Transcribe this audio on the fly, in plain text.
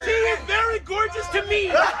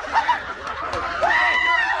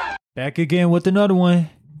Back again with another one.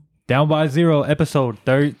 Down by Zero, episode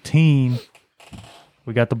 13.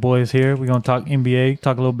 We got the boys here. We're going to talk NBA,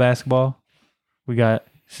 talk a little basketball. We got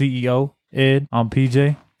CEO, Ed. I'm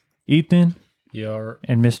PJ. Ethan. Yar.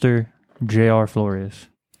 And Mr. JR Flores.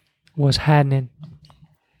 What's happening?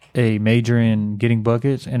 A major in getting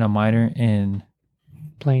buckets and a minor in...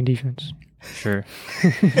 Playing defense. Sure.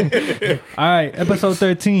 All right, episode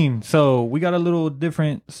 13. So we got a little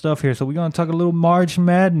different stuff here. So we're going to talk a little March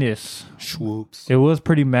Madness. Swoops. It was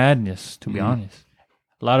pretty madness, to be honest.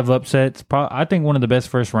 A lot of upsets. I think one of the best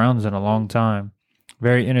first rounds in a long time.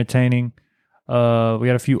 Very entertaining. We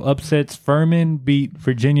got a few upsets. Furman beat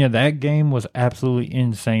Virginia. That game was absolutely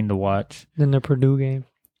insane to watch. Then the Purdue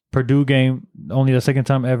game, only the second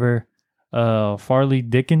time ever. Farley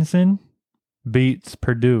Dickinson beats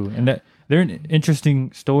Purdue. And they're an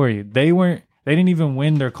interesting story. They didn't even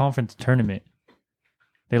win their conference tournament.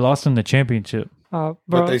 They lost in the championship.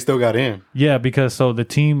 But they still got in. Yeah, because the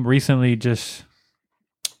team recently just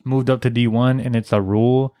moved up to D1, and it's a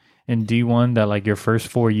rule in D1 that like your first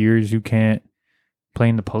 4 years you can't play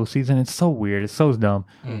in the postseason. It's so weird. It's so dumb.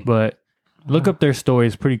 But look up their story.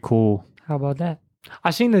 It's pretty cool. How about that?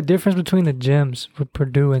 I seen the difference between the gyms with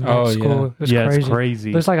Purdue and that school. Yeah. It's crazy. It's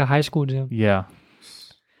crazy. It's like a high school gym. Yeah.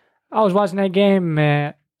 I was watching that game,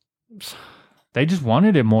 man. They just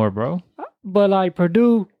wanted it more, bro. But like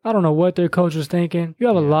Purdue, I don't know what their coach was thinking. You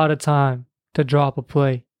have a lot of time to drop a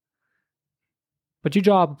play. But you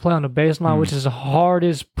drop a play on the baseline, which is the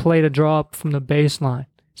hardest play to drop from the baseline.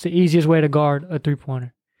 It's the easiest way to guard a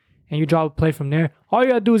three-pointer. And you drop a play from there. All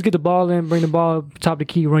you got to do is get the ball in, bring the ball up, top the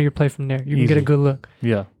key, run your play from there. You can get a good look.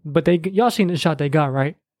 Yeah. But y'all seen the shot they got,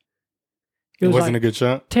 right? It wasn't a good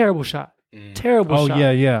shot? Terrible shot. Terrible shot.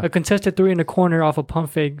 Oh, yeah. A contested three in the corner off a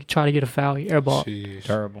pump fake, try to get a foul, airball. Jeez.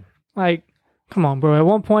 Terrible. Like, come on, bro. At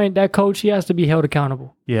one point, that coach, he has to be held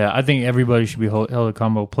accountable. Yeah, I think everybody should be held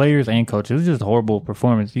accountable, players and coaches. It's just a horrible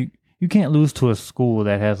performance. You can't lose to a school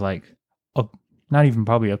that has like not even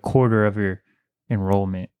probably a quarter of your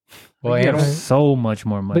enrollment. Well, you have so much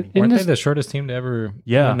more money. But weren't they the shortest team to ever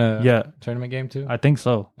win a tournament game too? I think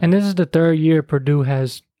so. And this is the third year Purdue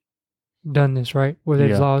has done this, right? Where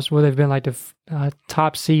they've lost, where they've been like the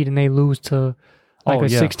top seed and they lose to like a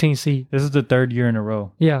 16 seed. This is the third year in a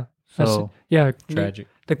row. Yeah. So tragic.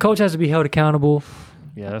 The coach has to be held accountable.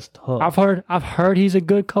 Yeah, that's tough. I've heard he's a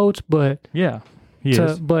good coach, but he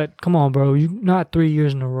is. But come on, bro, you not 3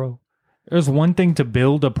 years in a row. There's one thing to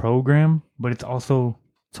build a program, but it's also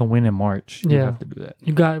to win in March. You have to do that.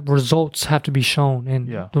 You got results have to be shown, and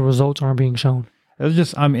the results aren't being shown. It was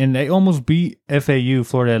just, and they almost beat FAU,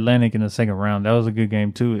 Florida Atlantic, in the second round. That was a good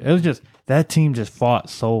game too. It was just that team just fought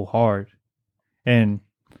so hard, and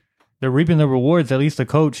they're reaping the rewards. At least the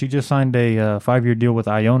coach, he just signed a 5-year deal with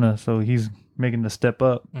Iona, so he's making the step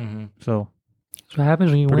up. So that's what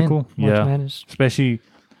happens when you win. Cool. Madness. Especially.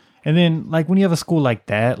 And then, like, when you have a school like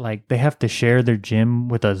that, like, they have to share their gym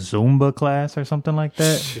with a Zumba class or something like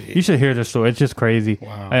that. Jeez. You should hear the story. It's just crazy.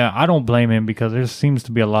 Wow. I don't blame him because there seems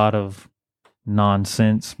to be a lot of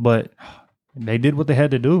nonsense, but they did what they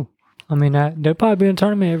had to do. I mean, they'll probably be in a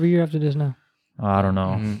tournament every year after this now. I don't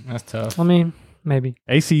know. That's tough. I mean, maybe.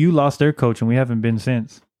 ACU lost their coach, and we haven't been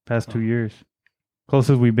since past 2 years.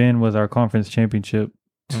 Closest we've been was our conference championship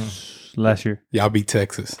last year. Y'all beat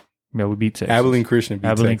Texas. Yeah, we beat Texas. Abilene Christian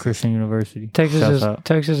Christian University.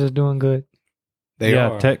 Texas is doing good. They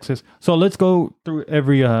are. Texas. So let's go through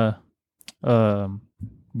every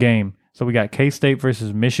game. So we got K-State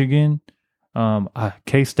versus Michigan.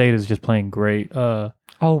 K-State is just playing great.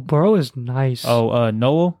 Bro is nice.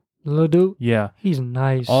 Noel? Little dude? Yeah. He's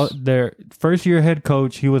nice. Their first year head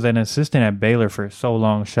coach, he was an assistant at Baylor for so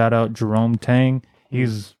long. Shout out Jerome Tang.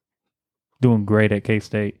 He's doing great at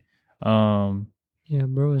K-State. Yeah,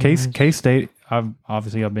 bro. Nice. K-State, I've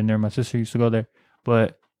been there. My sister used to go there.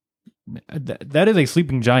 But that is a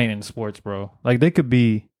sleeping giant in sports, bro. Like, they could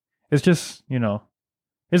be... It's just,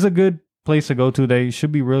 it's a good place to go to. They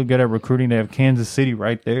should be really good at recruiting. They have Kansas City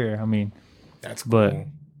right there. I mean... That's cool. But,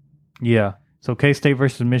 yeah. So, K-State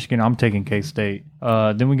versus Michigan, I'm taking K-State.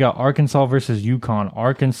 Then we got Arkansas versus UConn.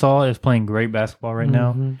 Arkansas is playing great basketball right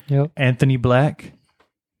now. Yep. Anthony Black.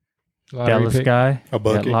 Dallas guy. A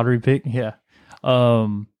bucket. Lottery pick. Yeah. I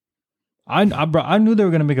knew they were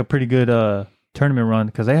gonna make a pretty good tournament run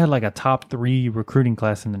because they had like a top 3 recruiting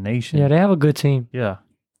class in the nation. Yeah, they have a good team. Yeah,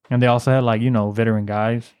 and they also had like veteran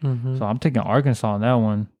guys. So I'm taking Arkansas on that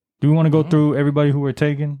one. Do we want to go through everybody who we're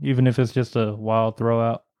taking, even if it's just a wild throw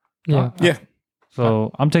out? Yeah. Yeah.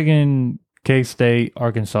 So I'm taking K-State,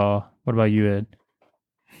 Arkansas. What about you, Ed?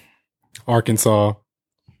 Arkansas,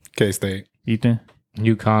 K-State. Ethan?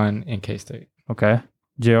 UConn and K-State. Okay.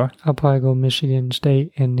 JR? I'll probably go Michigan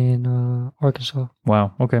State and then Arkansas.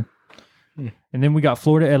 Wow. Okay. And then we got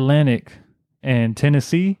Florida Atlantic and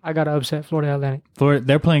Tennessee. I got to upset Florida Atlantic. Florida,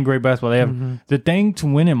 they're playing great basketball. They have the thing to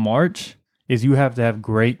win in March is you have to have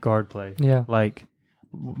great guard play. Yeah. Like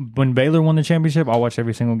when Baylor won the championship, I watched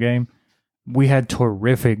every single game. We had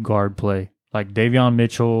terrific guard play. Like Davion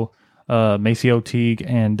Mitchell, Maceo Teague,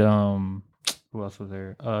 and who else was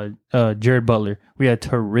there? Jared Butler. We had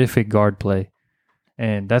terrific guard play.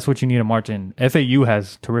 And that's what you need to march in. FAU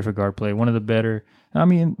has terrific guard play. One of the better. I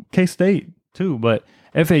mean, K-State too. But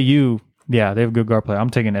FAU, yeah, they have good guard play. I'm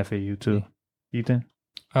taking FAU too. Ethan?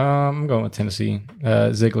 I'm going with Tennessee.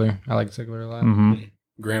 Ziegler. I like Ziegler a lot. Mm-hmm.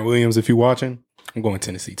 Grant Williams, if you're watching, I'm going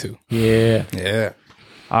Tennessee too. Yeah. Yeah.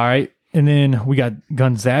 All right. And then we got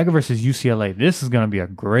Gonzaga versus UCLA. This is going to be a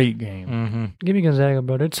great game. Mm-hmm. Give me Gonzaga,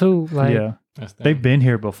 bro. They're too, like, Yeah. They've been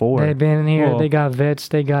here before. they've been in here. Well, They got vets.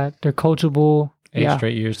 They're coachable. 8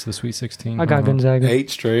 straight years to the Sweet 16. I got Gonzaga. 8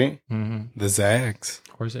 straight. Mm-hmm. The Zags.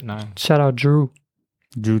 Or is it 9? Shout out Drew.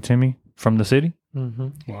 Drew Timmy from the city. Mm-hmm.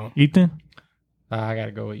 Wow. Ethan? I got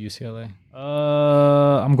to go with UCLA.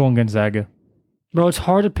 I'm going Gonzaga. Bro, it's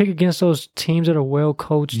hard to pick against those teams that are well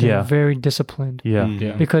coached Yeah. and very disciplined. Yeah.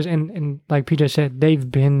 Yeah. Because, and like PJ said,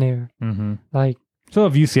 they've been there. Mm-hmm. Like, So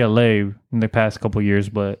have UCLA in the past couple years,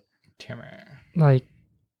 but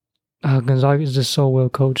Gonzaga is just so well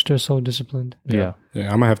coached. They're so disciplined. yeah. Yeah,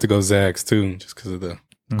 I'm going to have to go Zags too, just because of the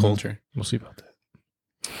culture. We'll see about that.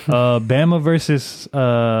 Bama versus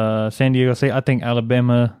San Diego State. I think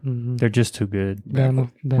Alabama, Mm-hmm. they're just too good.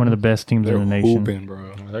 Bama. One of the best teams They're in the nation. hooping,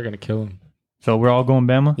 bro. They're going to kill him. So we're all going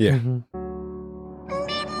Bama? Yeah. Mm-hmm.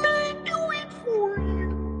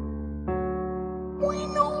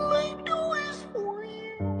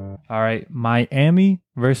 All right. Miami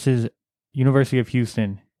versus University of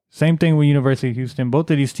Houston. Same thing with University of Houston. Both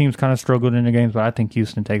of these teams kind of struggled in the games, but I think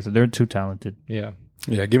Houston takes it. They're too talented. Yeah.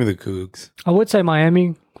 Yeah, give me the Cougs. I would say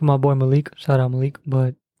Miami for my boy Malik. Shout out Malik.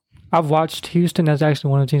 But I've watched Houston. That's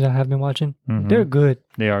actually one of the teams I have been watching. Mhm. They're good.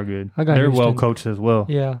 They are good. I got They're Houston. well coached as well.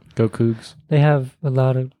 Yeah. Go Cougs. They have a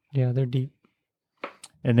lot of, they're deep.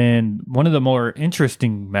 And then one of the more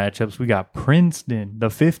interesting matchups, we got Princeton, the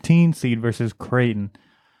 15 seed versus Creighton.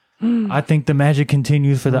 I think the magic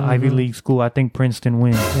continues for the Ivy League school. I think Princeton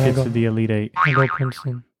wins, gets to the Elite Eight. I go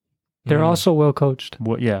Princeton. They're also well coached.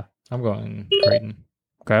 What? Yeah. I'm going Creighton.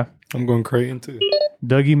 Okay. I'm going Creighton too.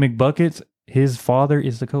 Dougie McBuckets, his father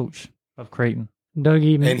is the coach of Creighton.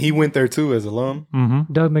 And he went there too as alum.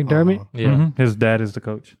 Mm-hmm. Doug McDermott. Yeah. Mm-hmm. His dad is the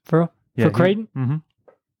coach. For Creighton? Mm-hmm.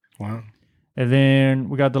 Wow. And then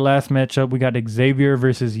we got the last matchup. We got Xavier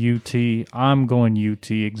versus UT. I'm going UT.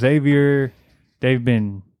 Xavier, they're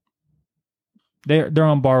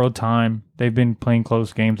on borrowed time. They've been playing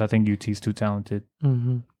close games. I think UT's too talented.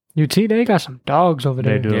 Mm-hmm. UT, they got some dogs over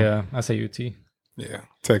there. They do. Yeah. I say UT. Yeah.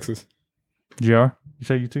 Texas. GR, you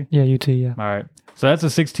say UT? Yeah, UT, yeah. All right. So that's a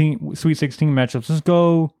Sweet 16 matchups. Let's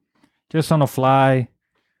go just on the fly.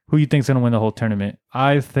 Who you think's going to win the whole tournament?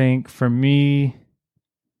 I think for me,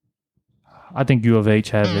 I think U of H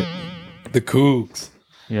has it. The Cougs.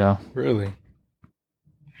 Yeah. Really?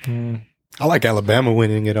 I like Alabama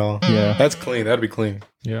winning it all. Yeah. That's clean. That'd be clean.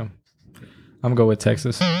 Yeah. I'm going to go with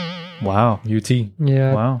Texas. Wow. UT.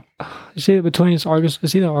 Yeah. Wow. You see, between it's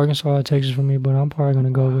either Arkansas or Texas for me, but I'm probably going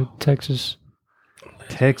to go with Texas.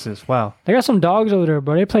 Texas. Wow. They got some dogs over there,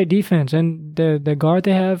 bro. They play defense, and the guard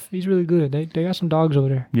they have, he's really good. They got some dogs over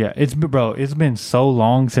there. Yeah, it's been so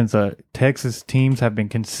long since Texas teams have been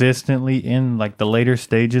consistently in like the later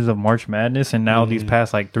stages of March Madness, and now these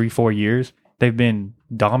past like 3-4 years, they've been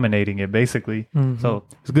dominating it basically. So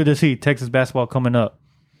it's good to see Texas basketball coming up.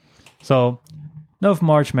 So enough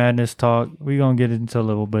March Madness talk. We're gonna get into a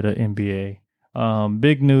little bit of NBA.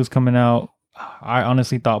 Big news coming out. I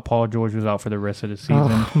honestly thought Paul George was out for the rest of the season.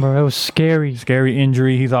 Oh, bro, it was scary. Scary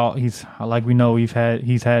injury. He's like we know he's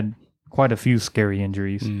had quite a few scary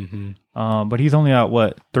injuries. But he's only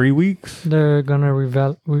out 3 weeks? They're gonna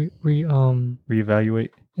Reevaluate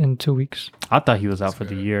in 2 weeks. I thought he was out for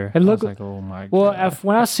the year. It looked I was like, oh my god. Well,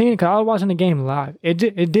 when I seen it, because I was watching the game live, it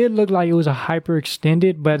did look like it was a hyper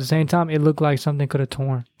extended, but at the same time, it looked like something could have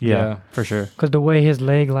torn. Yeah, for sure. Because the way his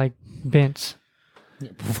leg like bent.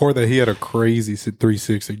 Before that, he had a crazy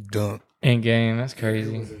 360 dunk. In game. That's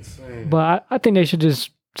crazy. But I think they should just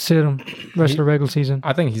sit him rest of the regular season.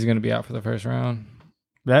 I think he's going to be out for the first round.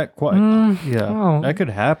 That oh. that could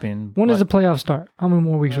happen. When does the playoffs start? How many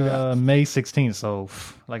more weeks we got? May 16th, so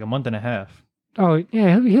like a month and a half. Oh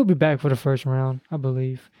yeah, he'll be back for the first round, I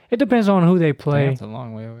believe. It depends on who they play. That's a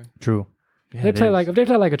long way away. True. If they play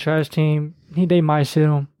like a trash team, they might sit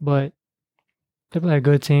him, but They play a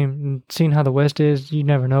good team. And seeing how the West is, you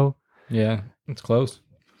never know. Yeah, it's close.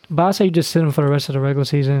 But I say you just sit them for the rest of the regular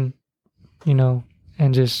season,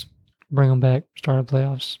 and just bring them back, start the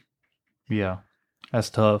playoffs. Yeah, that's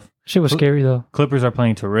tough. Shit was scary, though. Clippers are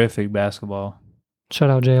playing terrific basketball. Shout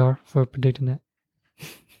out JR for predicting that.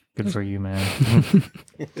 Good for you, man.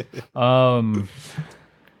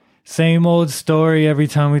 Same old story every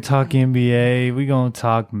time we talk NBA. We gonna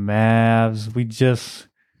talk Mavs. We just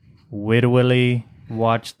wittily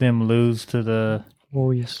watched them lose to the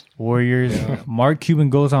Warriors. Yeah. Mark Cuban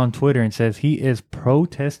goes on Twitter and says he is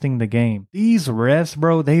protesting the game. These refs,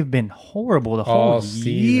 bro, they've been horrible the whole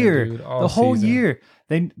year. Dude, the whole year.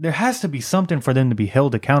 There has to be something for them to be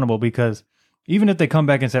held accountable, because even if they come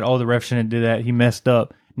back and said, oh, the ref shouldn't do that, he messed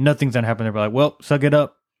up, nothing's gonna happen. They're like, well, suck it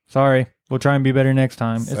up. Sorry. We'll try and be better next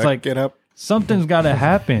time. It's like, get up. Something's got to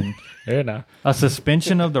happen. A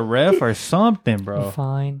suspension of the ref or something, bro.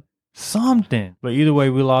 Fine. Something. But either way,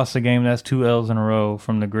 we lost the game. That's 2 L's in a row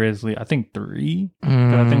from the Grizzlies. I think 3.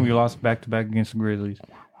 I think we lost back-to-back against the Grizzlies.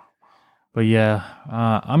 But yeah,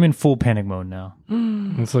 I'm in full panic mode now.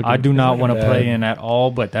 I do not want to play in at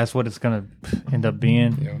all, but that's what it's going to end up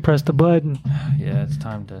being. Yeah. Press the button. Yeah, it's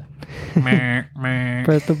time to...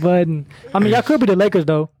 Press the button. I mean, y'all could be the Lakers,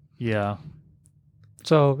 though. Yeah.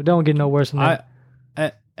 So don't get no worse than that.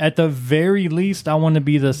 At the very least, I want to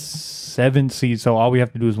be the 7th seed, so all we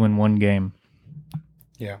have to do is win one game.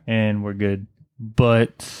 Yeah. And we're good.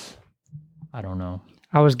 But I don't know.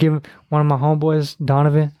 I was giving one of my homeboys,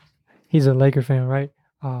 Donovan, he's a Laker fan, right?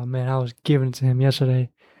 Oh, man, I was giving it to him yesterday.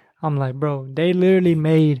 I'm like, bro, they literally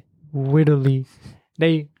made Whittily.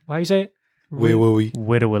 Why you say it? Whittily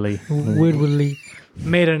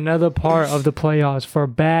made another part of the playoffs for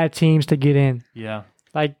bad teams to get in. Yeah.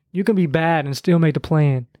 Like, you can be bad and still make the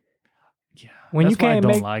play-in. Yeah. When that's you can't why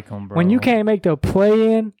I don't like them, bro. When you can't make the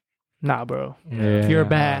play-in, nah, bro. Yeah. You're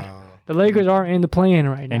bad. The Lakers aren't in the play-in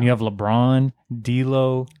right now. And you have LeBron,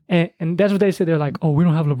 D'Lo. And that's what they said. They're like, oh, we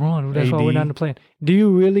don't have LeBron. That's why we're not in the play-in. Do you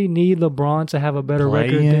really need LeBron to have a better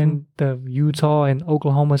record than the Utah and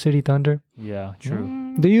Oklahoma City Thunder? Yeah,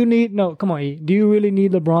 true. Do you need... No, come on, E. Do you really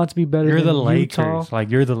need LeBron to be better than Utah?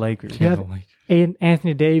 You're the Lakers. You have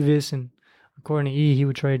Anthony Davis, and according to E, he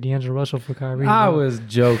would trade D'Angelo Russell for Kyrie. I was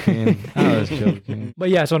joking. But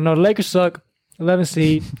yeah, so no, the Lakers suck. 11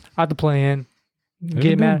 seed, out the play-in.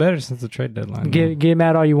 Get mad better since the trade deadline. Get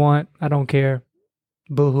mad all you want. I don't care.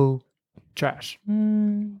 Boo-hoo. Trash.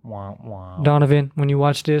 Wow. Donovan, when you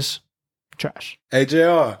watch this, trash. Hey,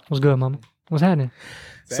 JR. What's good, mama? What's happening?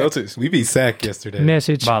 Celtics, we beat Sac yesterday.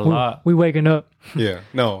 Message. By a lot. We waking up. Yeah.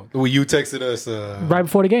 No. Well, you texted us. Right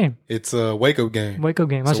before the game. It's a wake-up game. Wake-up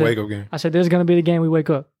game. It's a wake-up game. I said, this is going to be the game we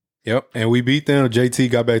wake up. Yep. And we beat them.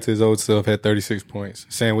 JT got back to his old self, had 36 points.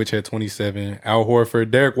 Sandwich had 27. Al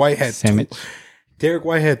Horford. Derek White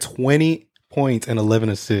had 20 points and 11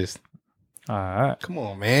 assists. All right. Come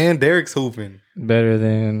on, man. Derek's hooping. Better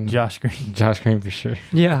than Josh Green. Josh Green for sure.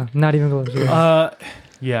 Yeah. Not even close.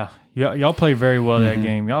 Yeah. Y'all played very well that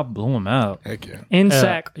game. Y'all blew them out. Heck yeah. In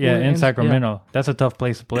Sac. Yeah, in Sacramento. Yeah. That's a tough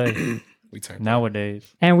place to play we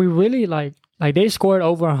nowadays. And we really like they scored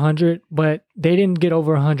over 100, but they didn't get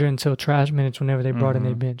over 100 until trash minutes whenever they brought in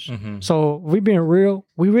their bench. So we being real,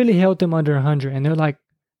 we really held them under 100, and they're like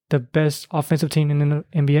the best offensive team in the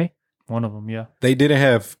NBA. One of them, yeah. They didn't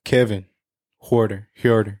have Kevin Huerter.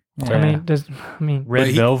 Yeah.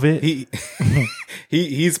 Red Velvet.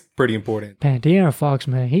 He's pretty important. Man, De'Aaron Fox,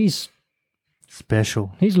 man, he's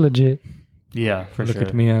special. He's legit. Yeah, for sure. Look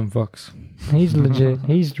at me and Fox. He's legit.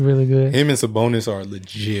 He's really good. Him and Sabonis are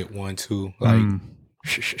legit 1-2. Like,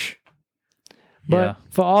 But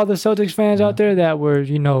for all the Celtics fans out there that were,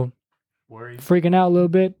 freaking out a little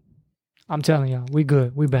bit, I'm telling y'all, we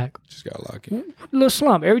good. We back. Just got lucky. Little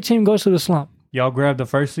slump. Every team goes through the slump. Y'all grabbed the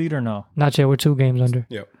first seed or no? Not yet. We're 2 games under.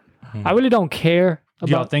 Yep. I really don't care about...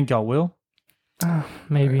 Y'all think y'all will?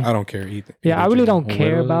 Maybe. I don't care either. Yeah, I really don't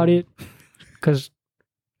care about it because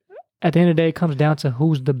at the end of the day, it comes down to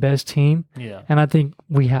who's the best team. Yeah. And I think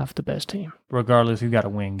we have the best team. Regardless, you got to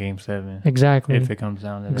win Game 7. Exactly. If it comes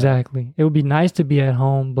down to that. Exactly. It would be nice to be at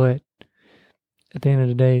home, but at the end of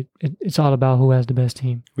the day, it's all about who has the best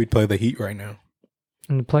team. We'd play the Heat right now.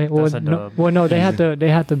 And the play, no, they have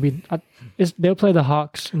to be. They'll play the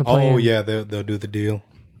Hawks in the play. Oh yeah, they'll do the deal.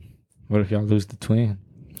 What if y'all lose the Twin?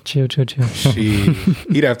 Chill.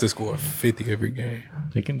 He'd have to score 50 every game.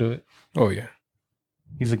 He can do it. Oh yeah,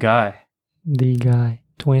 he's a guy. The guy,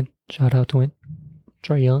 Twin. Shout out Twin.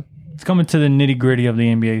 Trae Young. It's coming to the nitty gritty of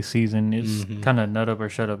the NBA season. It's kind of nut up or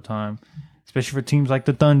shut up time, especially for teams like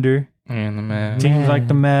the Thunder. And the Mavs. Teams like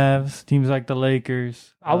the Mavs, teams like the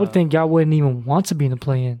Lakers. I would think y'all wouldn't even want to be in the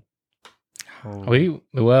play-in.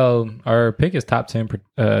 Our pick is top 10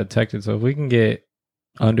 protected, so if we can get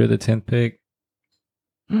under the 10th pick.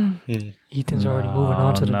 Ethan's already moving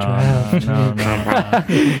on to the draft. No.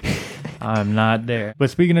 I'm not there. But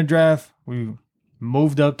speaking of draft, we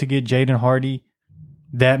moved up to get Jaden Hardy.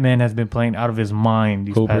 That man has been playing out of his mind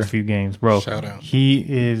these past few games, bro. Shout out.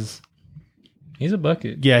 He's a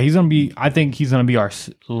bucket. Yeah, I think he's going to be our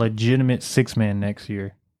legitimate 6-man next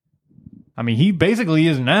year. I mean, he basically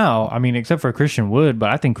is now. I mean, except for Christian Wood, but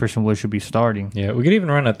I think Christian Wood should be starting. Yeah, we could even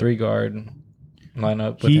run a 3-guard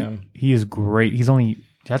lineup with him. He is great.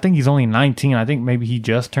 I think he's only 19. I think maybe he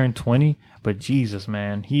just turned 20. But Jesus,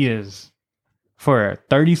 man, he is for a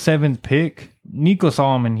 37th pick. Nico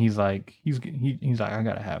saw him and he's like, I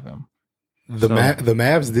gotta have him. The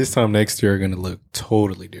Mavs this time next year are going to look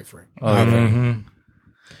totally different.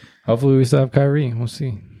 Hopefully we still have Kyrie. We'll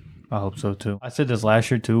see. I hope so too. I said this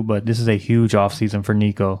last year too, but this is a huge offseason for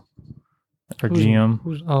Nico. Our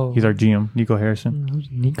GM. He's our GM, Nico Harrison. Who's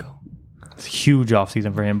Nico? It's a huge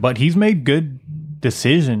offseason for him, but he's made good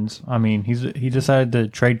decisions. I mean, he decided to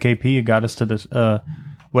trade KP. It got us to the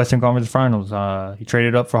Western Conference Finals. He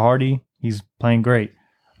traded up for Hardy. He's playing great.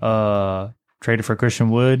 Traded for Christian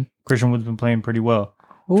Wood. Christian Wood's been playing pretty well.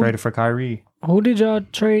 Traded for Kyrie. Who did y'all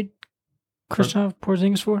trade Christian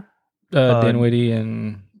Porzingis for? Dinwiddie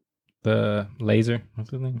and the Laser.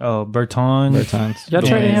 What's his name? Oh, Bertans. Y'all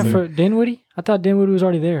traded him for Dinwiddie? I thought Dinwiddie was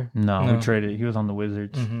already there. No, we traded. He was on the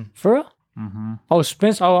Wizards. Mm-hmm. For real? Mm-hmm. Oh,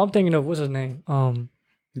 Spence. Oh, I'm thinking of, what's his name?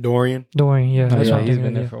 Dorian. Yeah. That's what I'm he's thinking been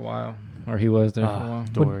of, there for a while. Or he was there for a while.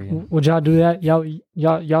 Dorian. Would y'all do that?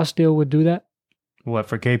 Y'all still would do that? What,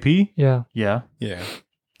 for KP? Yeah. Yeah. Yeah.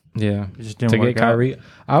 It just didn't to work get Kyrie.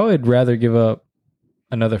 I would rather give up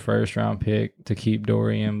another first-round pick to keep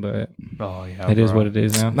Dorian, but it is what it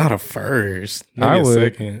is now. Not a first. I Maybe a would.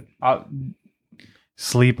 second. I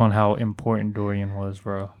sleep on how important Dorian was,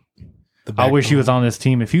 bro. I wish he was on this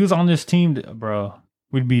team. If he was on this team, bro,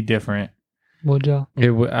 we'd be different. Would y'all?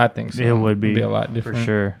 I think so. It would be a lot different. For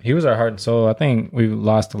sure. He was our heart and soul. I think we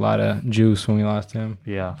lost a lot of juice when we lost him.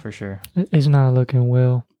 Yeah, for sure. It's not looking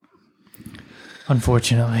well.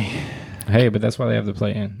 Unfortunately. Hey, but that's why they have to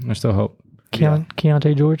play in. There's still hope.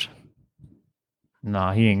 Keontae George?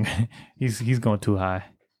 Nah, he ain't. He's going too high.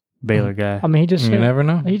 Baylor guy. I mean, he just said, you never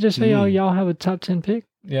know. He just said, y'all have a top 10 pick?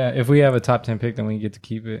 Yeah, if we have a top 10 pick, then we get to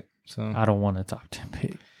keep it. So I don't want a top 10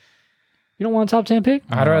 pick. You don't want a top 10 pick?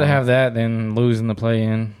 I'd rather have that than losing the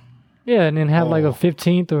play-in. Yeah, and then have like a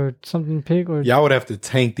 15th or something pick. Or y'all would have to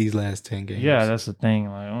tank these last 10 games. Yeah, that's the thing.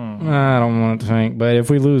 Like, I don't want to tank, but if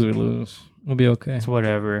we lose, we lose. We'll be okay. It's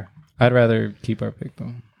whatever. I'd rather keep our pick,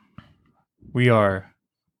 though. We are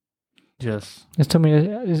just it's too many.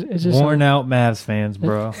 It's just worn out Mavs fans,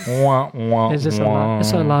 bro. It's just a lot.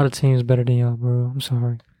 It's a lot of teams better than y'all, bro. I'm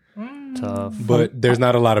sorry. Tough. But there's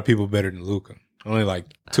not a lot of people better than Luka. Only like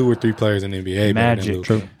 2 or 3 players in the NBA better than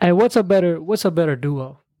Luka. Hey, what's a better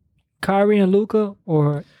duo? Kyrie and Luka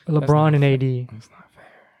or LeBron and AD? That's not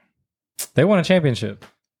fair. They won a championship.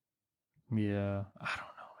 Yeah, I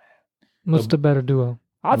don't know, man. What's the better duo?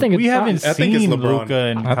 I think we haven't seen Luka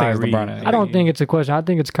and I think it's Kyrie. LeBron and AD. I don't think it's a question. I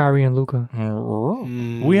think it's Kyrie and Luka.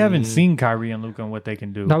 We haven't seen Kyrie and Luka and what they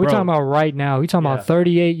can do. No, we're talking about right now. We're talking about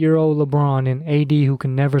 38-year-old LeBron and AD who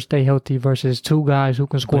can never stay healthy versus 2 guys who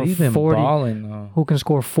can score 40. Balling, who can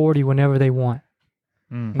score 40 whenever they want.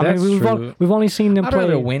 That's true. We've only seen them play. I'd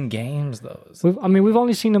rather win games, though. We've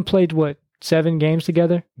only seen them play, 7 games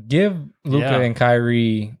together? Give Luka and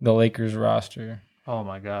Kyrie the Lakers roster. Oh,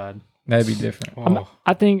 my God. That'd be different.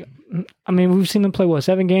 We've seen them play,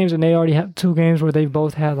 7 games, and they already have 2 games where they've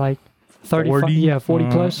both had like 40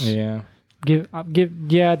 plus. Yeah.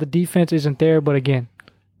 The defense isn't there, but again,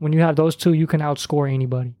 when you have those 2, you can outscore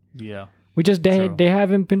anybody. Yeah. They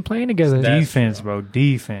haven't been playing together. Defense, bro.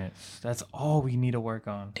 Defense. That's all we need to work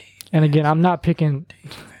on. And again, I'm not picking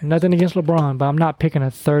nothing against LeBron, but I'm not picking a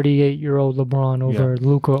 38-year-old LeBron over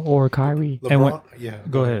Luka or Kyrie.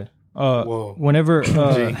 Go ahead. Whenever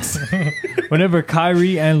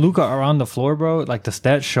Kyrie and Luka are on the floor, bro, like the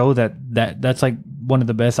stats show that's like one of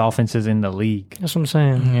the best offenses in the league. That's what I'm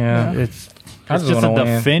saying. Yeah, it's just the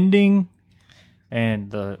defending and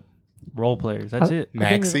the role players. That's it.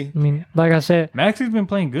 Maxey. Like I said, Maxey's been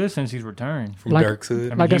playing good since he's returned from Dirk's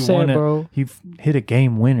hood. Like I said, bro, he hit a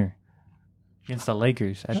game winner against the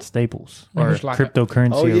Lakers at Staples or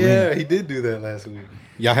cryptocurrency. Oh yeah, arena. He did do that last week.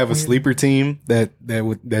 Y'all have a sleeper team that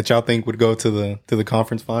y'all think would go to the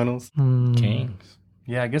conference finals? Kings.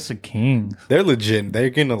 Yeah, I guess the Kings. They're legit. They're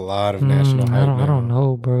getting a lot of national hype. I don't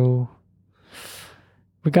know, bro.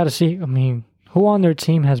 We got to see. I mean, Who on their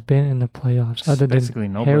team has been in the playoffs other Basically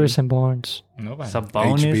than nobody. Harrison Barnes? Nobody.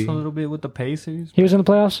 Sabonis HB. a little bit with the Pacers. He was in the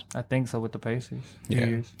playoffs? I think so with the Pacers. Yeah,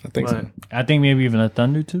 Years. I think so. I think maybe even the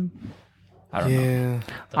Thunder too. I don't know. Yeah.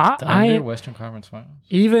 The I- Thunder, Western Conference Finals.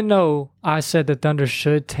 Even though I said the Thunder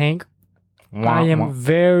should tank, I am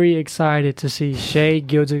very excited to see Shea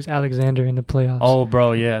Gilgeous-Alexander in the playoffs. Oh,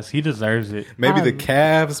 bro, yes, he deserves it. Maybe the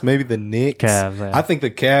Cavs, maybe the Knicks. Cavs, yeah. I think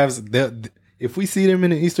the Cavs, if we see them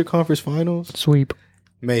in the Eastern Conference Finals, Sweep.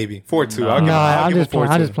 maybe 4-2. No. I'll I'm give just them playing.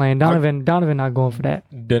 4-2. I'm just playing. Donovan not going for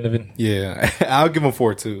that. Donovan. Yeah, I'll give them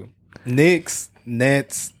 4-2. Knicks,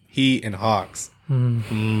 Nets, Heat, and Hawks.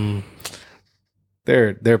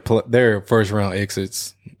 They're first round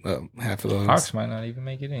exits. Half of those. Hawks might not even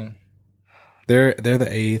make it in. They're the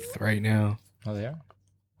 8th right now. Oh, they are?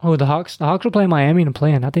 Oh, the Hawks. The Hawks will play Miami in a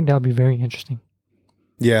play-in. I think that would be very interesting.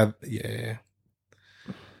 Yeah.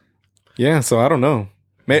 So I don't know.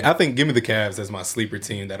 I think give me the Cavs as my sleeper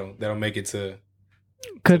team that'll make it to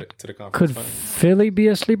Could the conference could finals. Philly be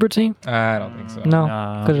a sleeper team? I don't think so. No,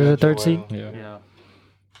 Nah. because it's a third seed. Yeah. Yeah.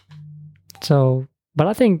 So, but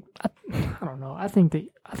I think I don't know. I think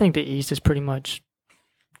the East is pretty much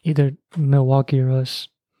either Milwaukee or us,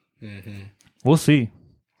 Mm-hmm. We'll see.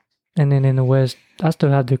 and then in the West, I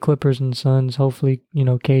still have the Clippers and Suns. Hopefully,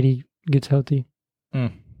 KD gets healthy.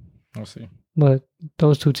 We'll see. But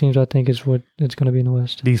those two teams, I think, is what it's going to be in the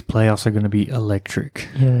West. These playoffs are going to be electric.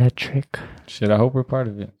 Electric. Shit, I hope we're part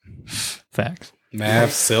of it. Facts. Mavs,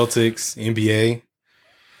 Celtics, NBA.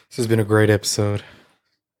 This has been a great episode.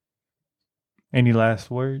 Any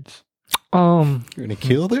last words? You're gonna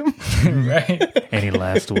kill them? Right? Any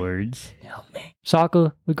last words?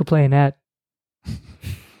 Soccer, we could play in that.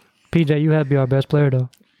 PJ, you have to be our best player though.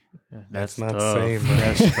 That's not the tough. same, bro.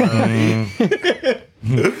 That's tough.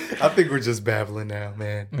 I think we're just babbling now,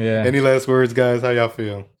 man. Yeah. Any last words, guys? How y'all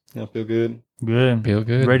feel? Y'all feel good? Good. Feel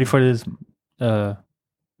good. Ready for this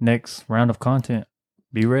next round of content.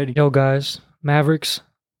 Be ready. Yo, guys, Mavericks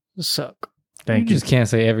suck. Thank you you. just can't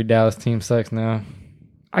say every Dallas team sucks now.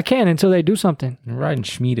 I can until they do something. You're riding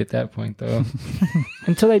Schmied at that point, though.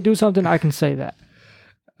 Until they do something, I can say that.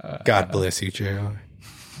 God bless you, JR.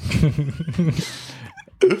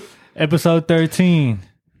 Episode 13.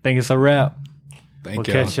 Think it's a wrap. Thank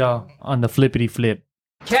We'll y'all. catch y'all on the flippity flip.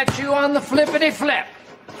 Catch you on the flippity flip.